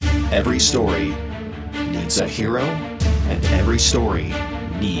Every story needs a hero, and every story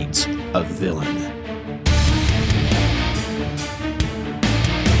needs a villain.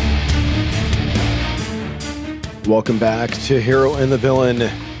 Welcome back to Hero and the Villain,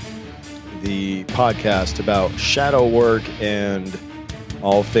 the podcast about shadow work and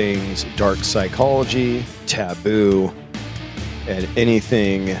all things dark psychology, taboo, and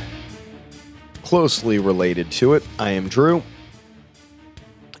anything closely related to it. I am Drew.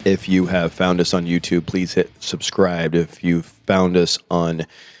 If you have found us on YouTube, please hit subscribe. If you found us on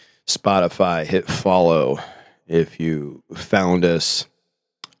Spotify, hit follow. If you found us,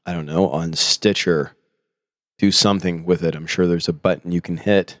 on Stitcher, do something with it. I'm sure there's a button you can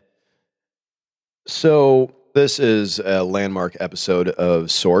hit. So this is a landmark episode of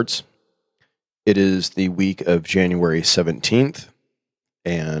sorts. It is the week of January 17th.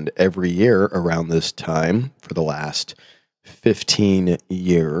 And every year around this time, for the last 15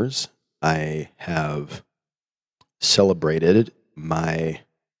 years, I have celebrated my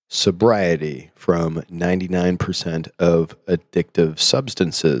sobriety from 99% of addictive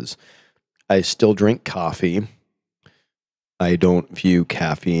substances. I still drink coffee. I don't view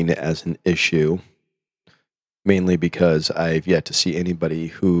caffeine as an issue, mainly because I've yet to see anybody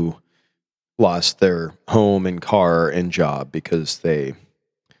who lost their home and car and job because they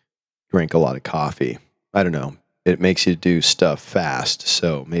drank a lot of coffee. I don't know. It makes you do stuff fast,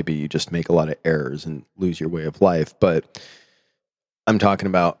 so maybe you just make a lot of errors and lose your way of life. But I'm talking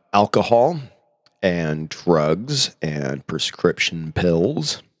about alcohol and drugs and prescription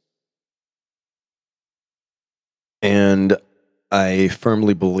pills. And I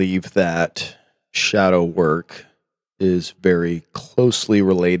firmly believe that shadow work is very closely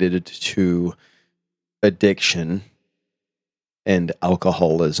related to addiction and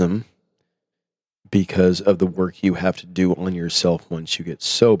alcoholism because of the work you have to do on yourself once you get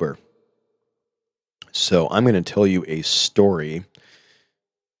sober. So I'm going to tell you a story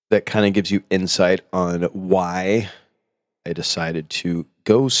that kind of gives you insight on why I decided to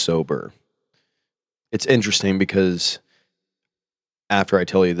go sober. It's interesting because after I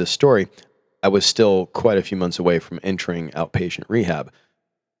tell you this story, I was still quite a few months away from entering outpatient rehab.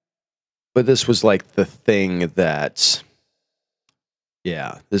 But this was like the thing that,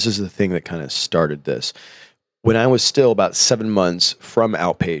 this is the thing that kind of started this. When I was still about 7 months from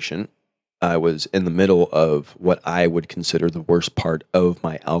outpatient, I was in the middle of what I would consider the worst part of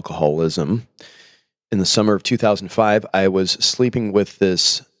my alcoholism. In the summer of 2005, I was sleeping with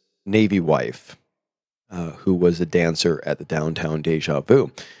this Navy wife who was a dancer at the downtown Deja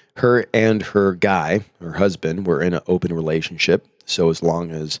Vu. Her and her guy, her husband, were in an open relationship. So as long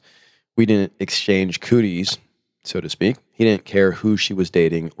as we didn't exchange cooties, so to speak, he didn't care who she was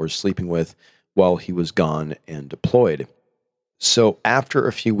dating or sleeping with while he was gone and deployed. So after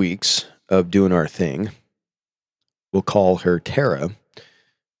a few weeks of doing our thing, we'll call her Tara.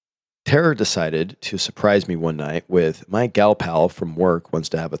 Tara decided to surprise me one night with, my gal pal from work wants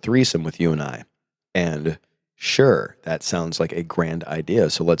to have a threesome with you and I. And sure, that sounds like a grand idea,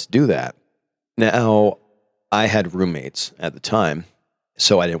 so let's do that. Now, I had roommates at the time,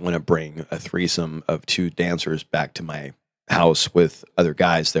 so I didn't want to bring a threesome of two dancers back to my house with other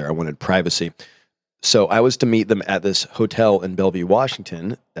guys there. I wanted privacy. So I was to meet them at this hotel in Bellevue,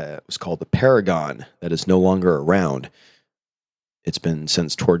 Washington. It was called the Paragon, that is no longer around. It's been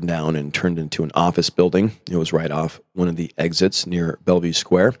since torn down and turned into an office building. It was right off one of the exits near Bellevue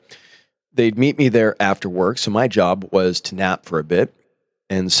Square. They'd meet me there after work, so my job was to nap for a bit.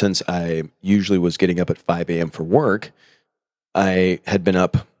 And since I usually was getting up at 5 a.m. for work, I had been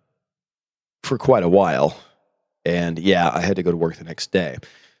up for quite a while. And I had to go to work the next day.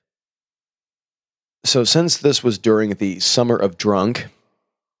 So since this was during the summer of drunk,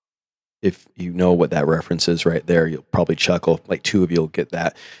 if you know what that reference is right there, you'll probably chuckle. Like two of you will get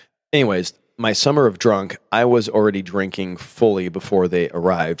that. Anyways, my summer of drunk, I was already drinking fully before they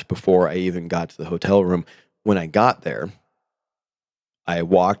arrived, before I even got to the hotel room. When I got there, I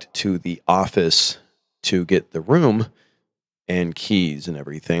walked to the office to get the room and keys and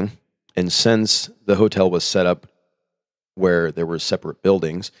everything. And since the hotel was set up where there were separate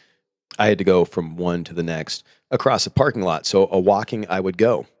buildings, I had to go from one to the next across a parking lot. So a walking I would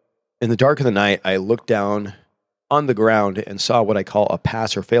go. In the dark of the night, I looked down on the ground and saw what I call a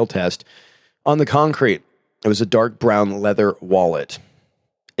pass or fail test on the concrete. It was a dark brown leather wallet.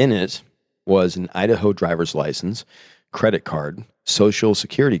 In it was an Idaho driver's license, credit card, social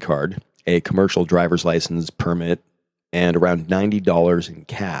security card, a commercial driver's license permit, and around $90 in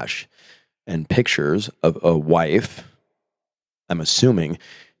cash, and pictures of a wife, I'm assuming,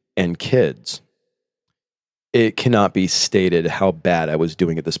 and kids. It cannot be stated how bad I was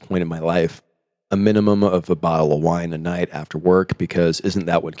doing at this point in my life. A minimum of a bottle of wine a night after work, because isn't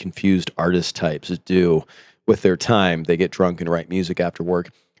that what confused artist types do with their time? They get drunk and write music after work.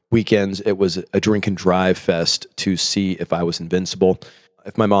 Weekends, it was a drink and drive fest to see if I was invincible.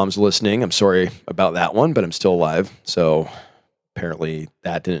 If my mom's listening, I'm sorry about that one, but I'm still alive. So apparently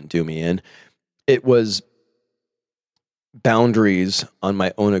that didn't do me in. It was boundaries on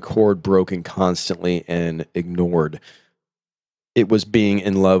my own accord broken constantly and ignored. It was being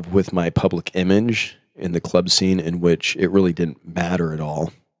in love with my public image in the club scene, in which it really didn't matter at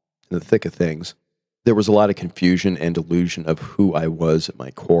all. In the thick of things, there was a lot of confusion and delusion of who I was at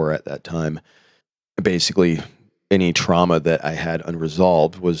my core at that time. Basically, any trauma that I had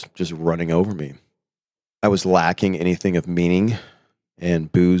unresolved was just running over me. I was lacking anything of meaning,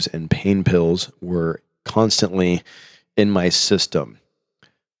 and booze and pain pills were constantly in my system.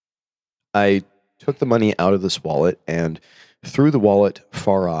 I took the money out of this wallet and threw the wallet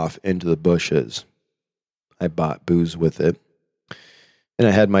far off into the bushes. I bought booze with it, and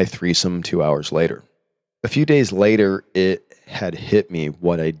I had my threesome 2 hours later. A few days later, it had hit me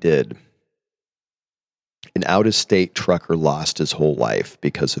what I did. An out-of-state trucker lost his whole life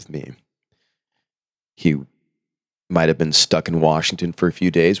because of me. He might have been stuck in Washington for a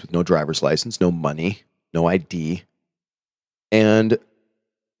few days with no driver's license, no money, no ID. And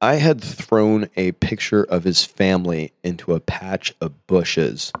I had thrown a picture of his family into a patch of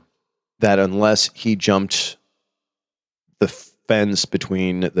bushes that, unless he jumped the fence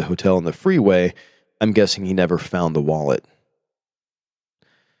between the hotel and the freeway, I'm guessing he never found the wallet.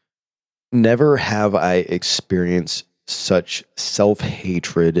 Never have I experienced such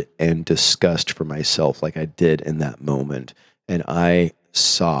self-hatred and disgust for myself like I did in that moment. And I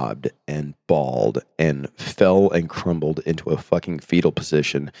sobbed and bawled and fell and crumbled into a fucking fetal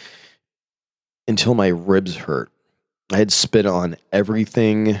position until my ribs hurt. I had spit on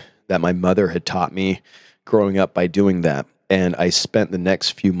everything that my mother had taught me growing up by doing that. And I spent the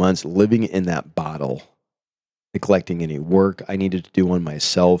next few months living in that bottle, neglecting any work I needed to do on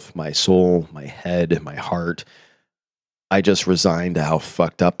myself, my soul, my head, my heart. I just resigned to how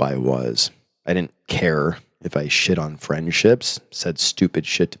fucked up I was. I didn't care if I shit on friendships, said stupid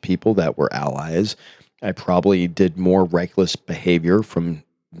shit to people that were allies. I probably did more reckless behavior from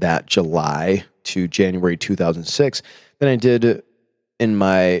that July to January 2006 than I did in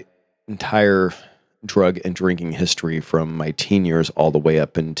my entire drug and drinking history from my teen years all the way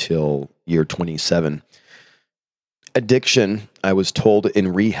up until year 27. Addiction, I was told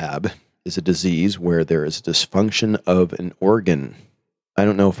in rehab, is a disease where there is dysfunction of an organ. I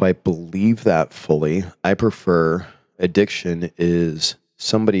don't know if I believe that fully. I prefer addiction is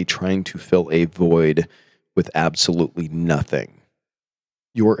somebody trying to fill a void with absolutely nothing.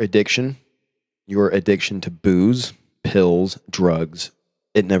 Your addiction to booze, pills, drugs,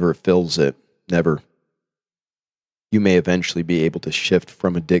 it never fills it. Never. You may eventually be able to shift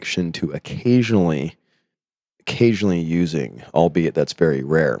from addiction to occasionally using, albeit that's very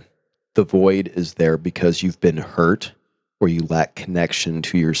rare. The void is there because you've been hurt or you lack connection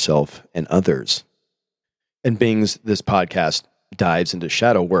to yourself and others. And being this podcast dives into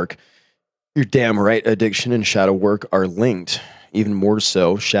shadow work, you're damn right addiction and shadow work are linked. Even more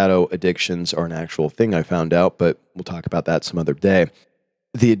so, shadow addictions are an actual thing, I found out, but we'll talk about that some other day.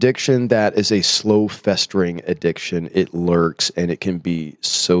 The addiction that is a slow festering addiction, it lurks and it can be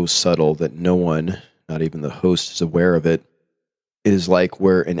so subtle that no one, not even the host, is aware of it. It is like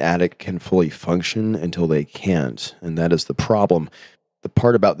where an addict can fully function until they can't, and that is the problem. The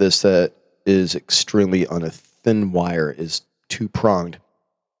part about this that is extremely on a thin wire is two-pronged.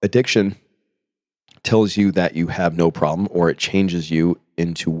 Addiction tells you that you have no problem, or it changes you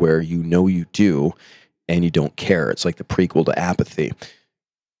into where you know you do, and you don't care. It's like the prequel to apathy.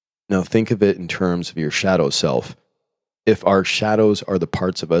 Now think of it in terms of your shadow self. If our shadows are the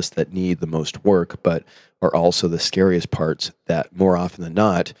parts of us that need the most work, but are also the scariest parts that more often than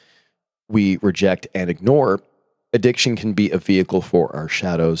not, we reject and ignore, addiction can be a vehicle for our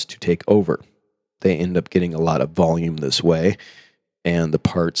shadows to take over. They end up getting a lot of volume this way, and the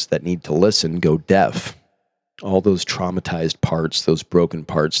parts that need to listen go deaf. All those traumatized parts, those broken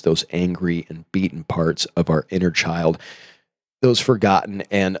parts, those angry and beaten parts of our inner child, those forgotten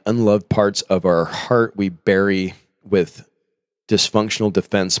and unloved parts of our heart we bury with dysfunctional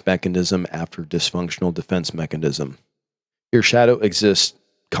defense mechanism after dysfunctional defense mechanism. Your shadow exists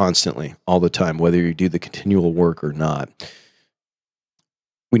constantly, all the time, whether you do the continual work or not.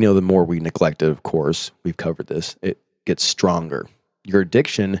 We know the more we neglect it, of course, we've covered this, it gets stronger. Your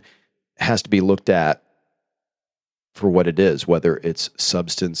addiction has to be looked at for what it is, whether it's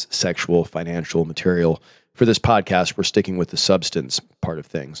substance, sexual, financial, material. For this podcast, we're sticking with the substance part of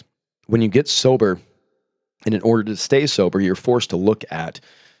things. When you get sober, and in order to stay sober, you're forced to look at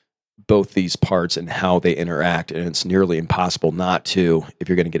both these parts and how they interact, and it's nearly impossible not to if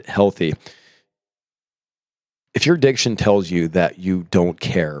you're going to get healthy. If your addiction tells you that you don't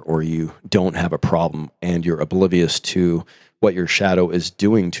care or you don't have a problem and you're oblivious to what your shadow is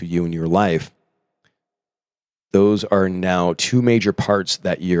doing to you in your life, those are now two major parts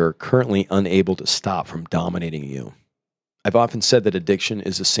that you're currently unable to stop from dominating you. I've often said that addiction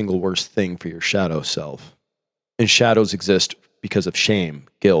is the single worst thing for your shadow self. And shadows exist because of shame,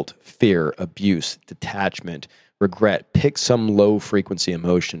 guilt, fear, abuse, detachment, regret. Pick some low frequency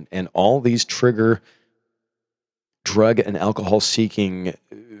emotion, and all these trigger drug and alcohol seeking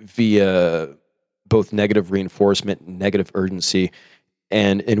via both negative reinforcement and negative urgency.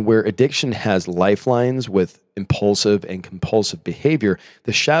 And where addiction has lifelines with impulsive and compulsive behavior,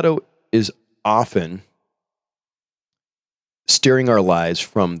 the shadow is often steering our lives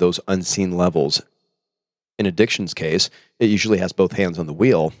from those unseen levels. In addiction's case, it usually has both hands on the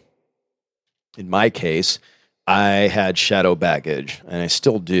wheel. In my case, I had shadow baggage, and I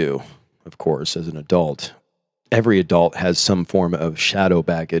still do, of course, as an adult. Every adult has some form of shadow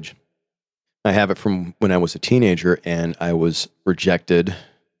baggage. I have it from when I was a teenager, and I was rejected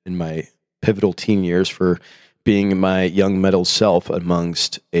in my pivotal teen years for being my young metal self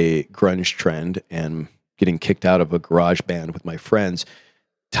amongst a grunge trend and getting kicked out of a garage band with my friends.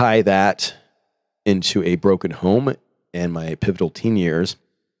 Tie that into a broken home and my pivotal teen years,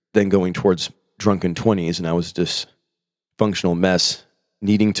 then going towards drunken 20s, and I was this functional mess,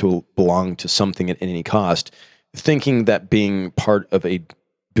 needing to belong to something at any cost, thinking that being part of a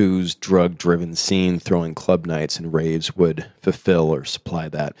booze, drug-driven scene, throwing club nights and raves would fulfill or supply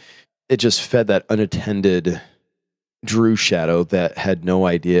that. It just fed that unattended Drew shadow that had no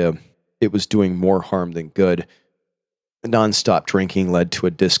idea it was doing more harm than good. Nonstop drinking led to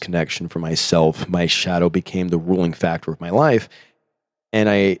a disconnection from myself. My shadow became the ruling factor of my life, and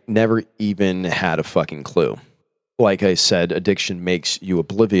I never even had a fucking clue. Like I said, addiction makes you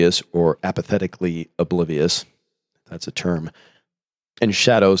oblivious or apathetically oblivious. That's a term. And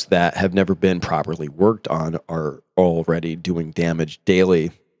shadows that have never been properly worked on are already doing damage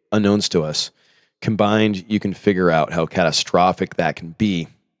daily, unknowns to us. Combined, you can figure out how catastrophic that can be.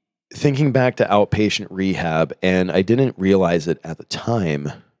 Thinking back to outpatient rehab, and I didn't realize it at the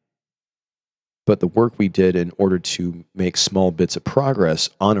time, but the work we did in order to make small bits of progress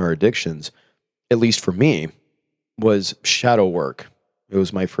on our addictions, at least for me, was shadow work. It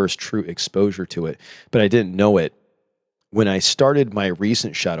was my first true exposure to it, but I didn't know it. When I started my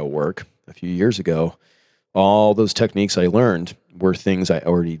recent shadow work a few years ago, all those techniques I learned were things I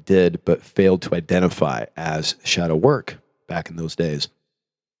already did but failed to identify as shadow work back in those days.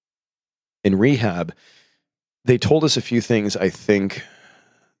 In rehab, they told us a few things I think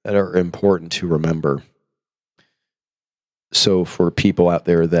that are important to remember. So for people out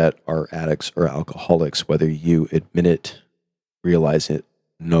there that are addicts or alcoholics, whether you admit it, realize it,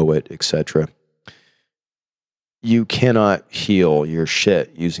 know it, etc., you cannot heal your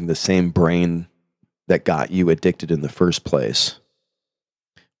shit using the same brain that got you addicted in the first place.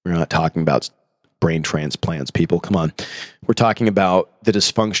 We're not talking about brain transplants, people. Come on. We're talking about the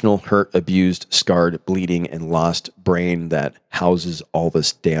dysfunctional, hurt, abused, scarred, bleeding, and lost brain that houses all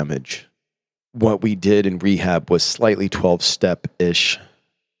this damage. What we did in rehab was slightly 12-step-ish,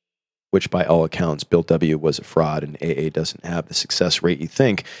 which by all accounts, Bill W. was a fraud and AA doesn't have the success rate you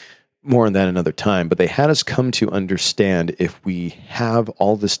think. More on that another time. But they had us come to understand if we have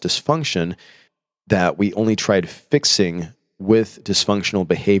all this dysfunction that we only tried fixing with dysfunctional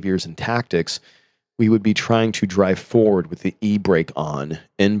behaviors and tactics, we would be trying to drive forward with the e-brake on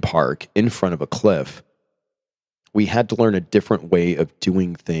in park in front of a cliff. We had to learn a different way of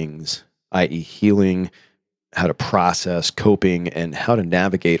doing things, i.e. healing, how to process, coping, and how to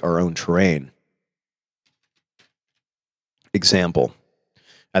navigate our own terrain. Example,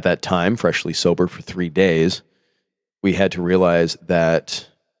 at that time, freshly sober for 3 days, we had to realize that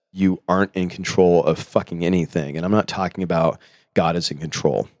you aren't in control of fucking anything. And I'm not talking about God is in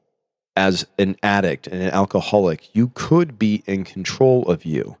control. As an addict and an alcoholic, you could be in control of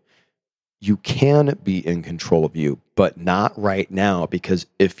you. You can be in control of you, but not right now, because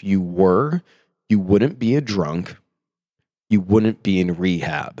if you were, you wouldn't be a drunk. You wouldn't be in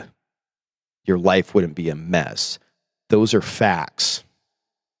rehab. Your life wouldn't be a mess. Those are facts.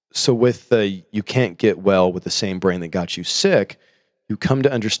 So with the you can't get well with the same brain that got you sick, you come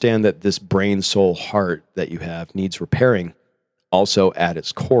to understand that this brain, soul, heart that you have needs repairing. Also, at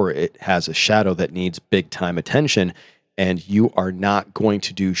its core, it has a shadow that needs big time attention, and you are not going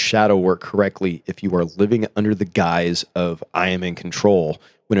to do shadow work correctly if you are living under the guise of I am in control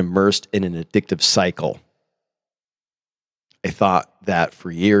when immersed in an addictive cycle. I thought that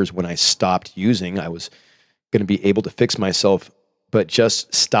for years when I stopped using, I was going to be able to fix myself, but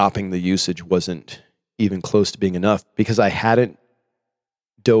just stopping the usage wasn't even close to being enough because I hadn't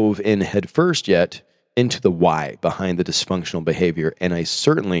dove in headfirst yet into the why behind the dysfunctional behavior, and I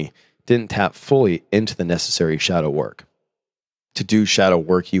certainly didn't tap fully into the necessary shadow work. To do shadow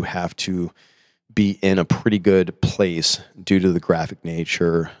work, you have to be in a pretty good place due to the graphic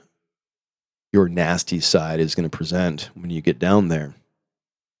nature your nasty side is going to present when you get down there.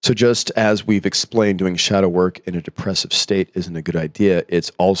 So just as we've explained, doing shadow work in a depressive state isn't a good idea,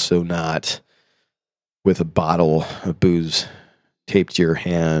 it's also not with a bottle of booze taped to your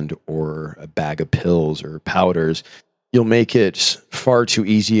hand or a bag of pills or powders. You'll make it far too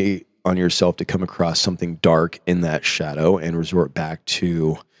easy on yourself to come across something dark in that shadow and resort back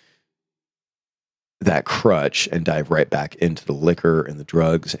to that crutch and dive right back into the liquor and the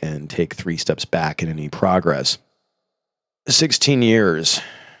drugs and take 3 steps back in any progress. 16 years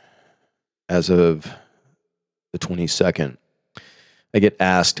as of the 22nd, I get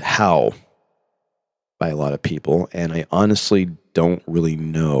asked how by a lot of people, and I honestly don't really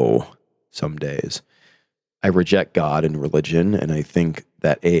know some days. I reject God and religion, and I think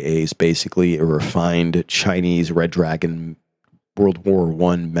that AA is basically a refined Chinese Red Dragon World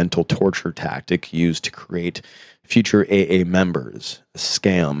War I mental torture tactic used to create future AA members. A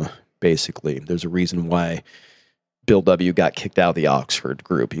scam, basically. There's a reason why Bill W. got kicked out of the Oxford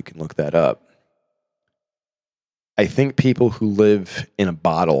group. You can look that up. I think people who live in a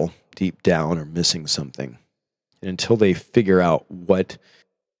bottle deep down are missing something. And until they figure out what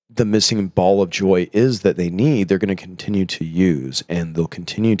the missing ball of joy is that they need, they're going to continue to use, and they'll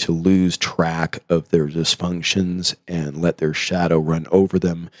continue to lose track of their dysfunctions and let their shadow run over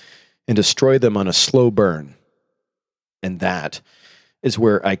them and destroy them on a slow burn. And that is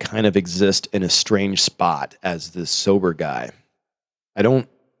where I kind of exist in a strange spot as this sober guy. I don't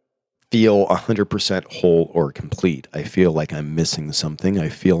feel 100% whole or complete. I feel like I'm missing something. I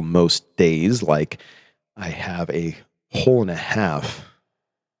feel most days like I have a hole and a half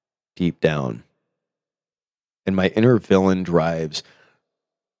deep down. And my inner villain drives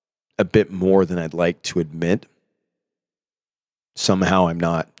a bit more than I'd like to admit. Somehow I'm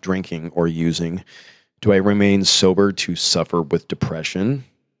not drinking or using. Do I remain sober to suffer with depression,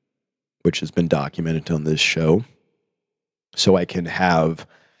 which has been documented on this show, so I can have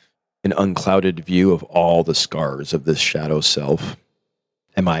an unclouded view of all the scars of this shadow self?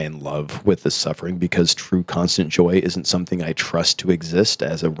 Am I in love with the suffering because true constant joy isn't something I trust to exist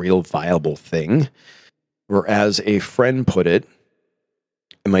as a real viable thing? Or as a friend put it,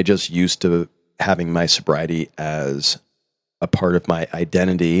 am I just used to having my sobriety as a part of my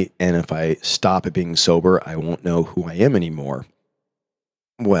identity, and if I stop being sober, I won't know who I am anymore?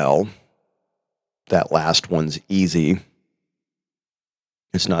 Well, that last one's easy.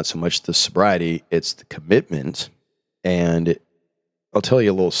 It's not so much the sobriety, it's the commitment. And I'll tell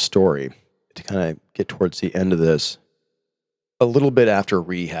you a little story to kind of get towards the end of this. A little bit after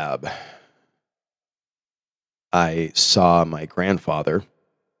rehab, I saw my grandfather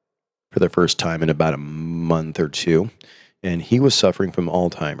for the first time in about a month or two, and he was suffering from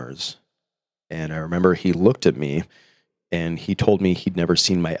Alzheimer's. And I remember he looked at me and he told me he'd never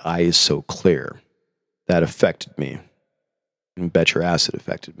seen my eyes so clear. That affected me. And bet your ass it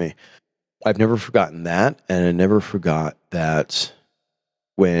affected me. I've never forgotten that, and I never forgot that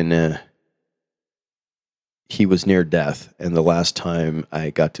when he was near death, and the last time I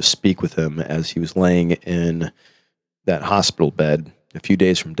got to speak with him as he was laying in that hospital bed a few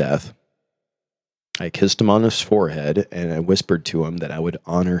days from death, I kissed him on his forehead, and I whispered to him that I would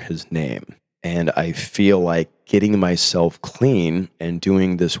honor his name. And I feel like getting myself clean and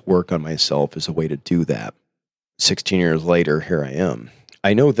doing this work on myself is a way to do that. 16 years later, here I am.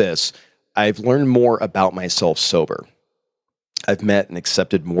 I know this. I've learned more about myself sober. I've met and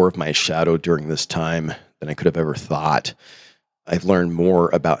accepted more of my shadow during this time than I could have ever thought. I've learned more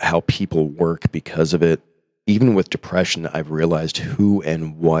about how people work because of it. Even with depression, I've realized who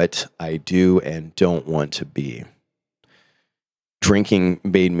and what I do and don't want to be. Drinking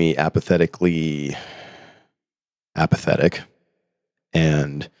made me apathetic,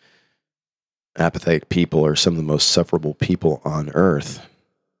 and apathetic people are some of the most sufferable people on earth.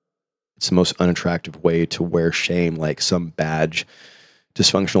 It's the most unattractive way to wear shame, like some badge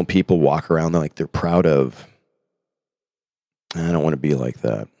dysfunctional people walk around like they're proud of. I don't want to be like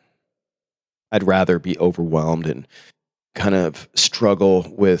that. I'd rather be overwhelmed and kind of struggle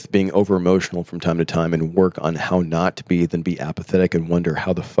with being over emotional from time to time and work on how not to be, then be apathetic and wonder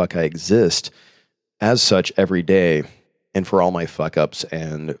how the fuck I exist as such every day. And for all my fuck ups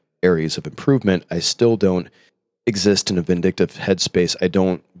and areas of improvement, I still don't exist in a vindictive headspace. I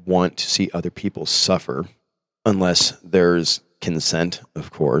don't want to see other people suffer unless there's consent,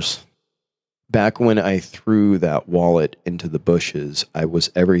 of course. Back when I threw that wallet into the bushes, I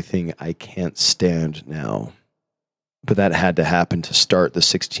was everything I can't stand now. But that had to happen to start the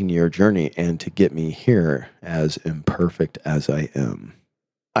 16-year journey and to get me here as imperfect as I am.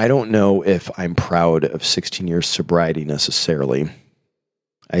 I don't know if I'm proud of 16 years sobriety necessarily.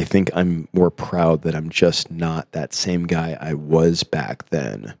 I think I'm more proud that I'm just not that same guy I was back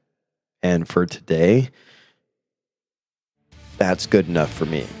then. And for today, that's good enough for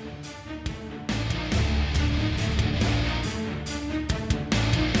me.